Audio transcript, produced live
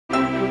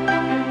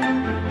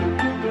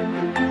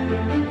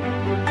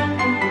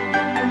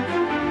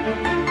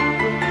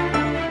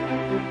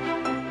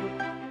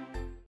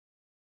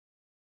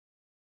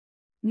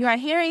You are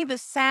hearing the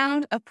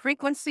sound of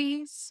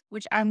frequencies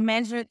which are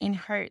measured in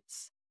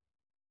hertz.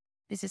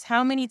 This is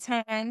how many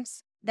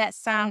times that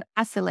sound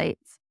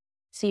oscillates.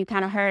 So you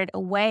kind of heard a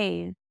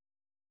wave.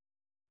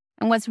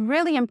 And what's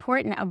really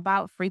important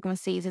about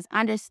frequencies is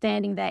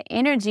understanding that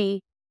energy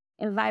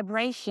and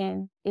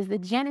vibration is the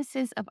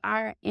genesis of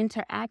our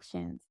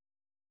interactions,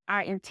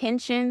 our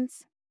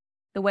intentions,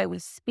 the way we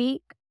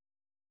speak,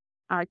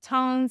 our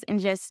tones and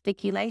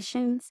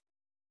gesticulations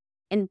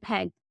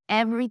impact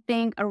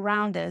everything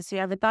around us. You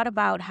ever thought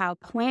about how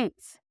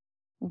plants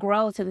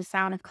grow to the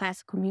sound of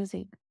classical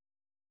music?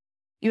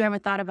 You ever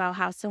thought about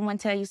how someone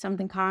tells you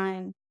something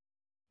kind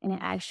and it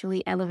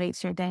actually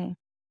elevates your day?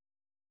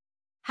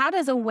 How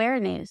does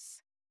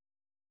awareness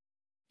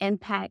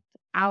impact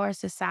our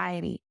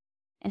society?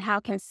 And how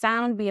can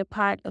sound be a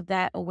part of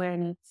that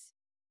awareness?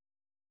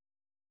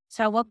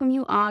 So I welcome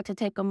you all to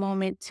take a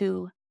moment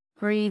to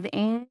breathe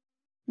in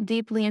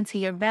deeply into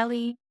your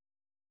belly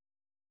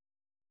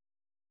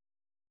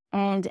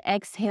and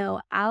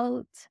exhale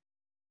out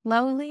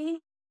slowly.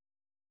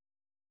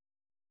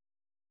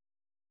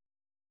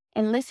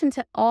 And listen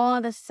to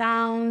all the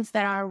sounds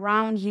that are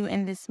around you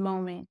in this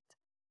moment.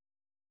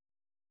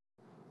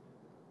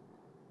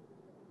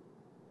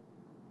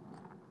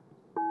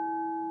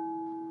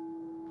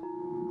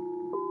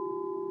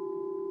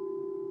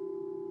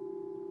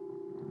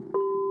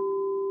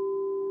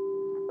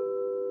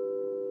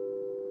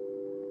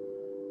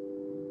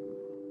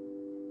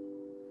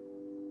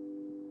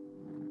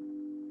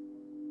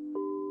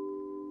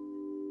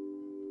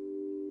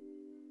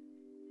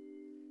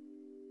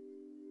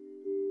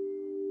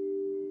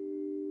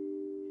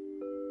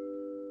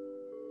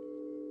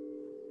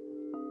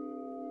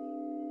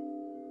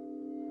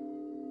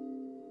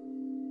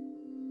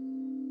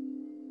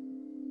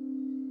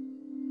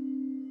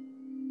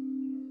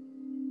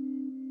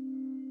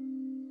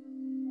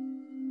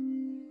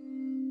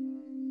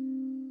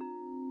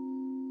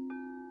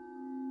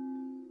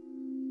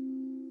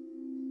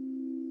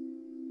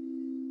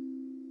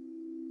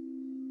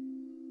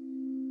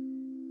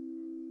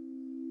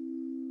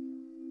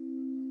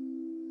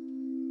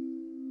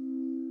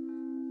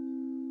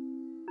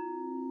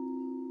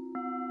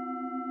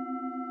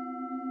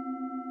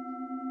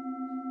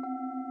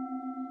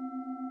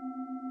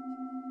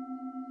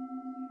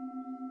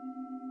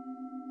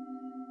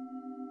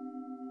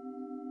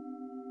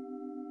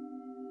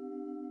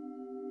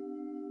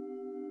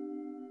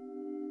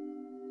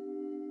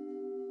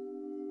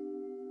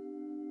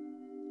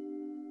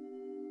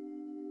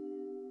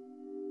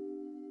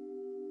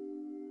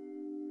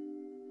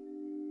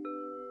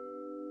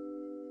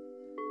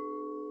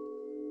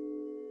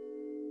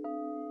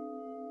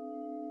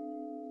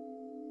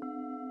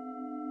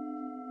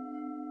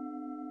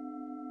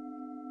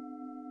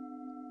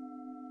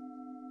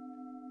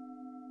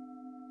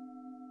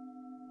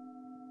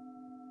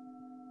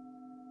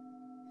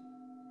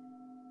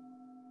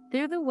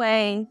 Through the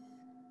way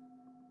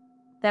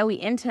that we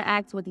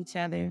interact with each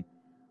other,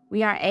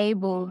 we are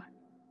able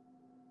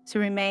to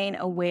remain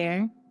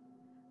aware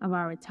of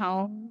our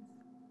tones,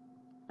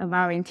 of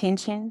our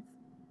intentions,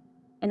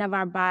 and of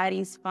our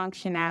body's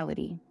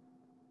functionality.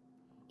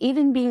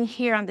 Even being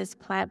here on this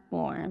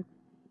platform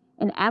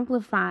and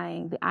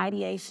amplifying the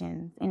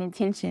ideations and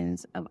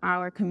intentions of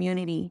our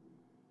community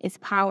is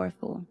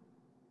powerful.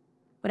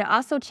 But it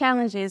also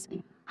challenges,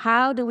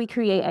 how do we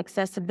create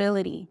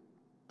accessibility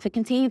to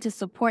continue to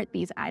support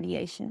these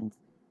ideations?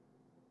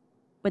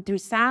 But through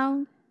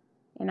sound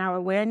and our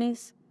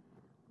awareness,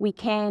 we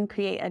can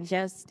create a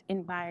just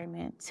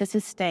environment to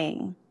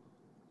sustain.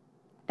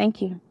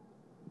 Thank you.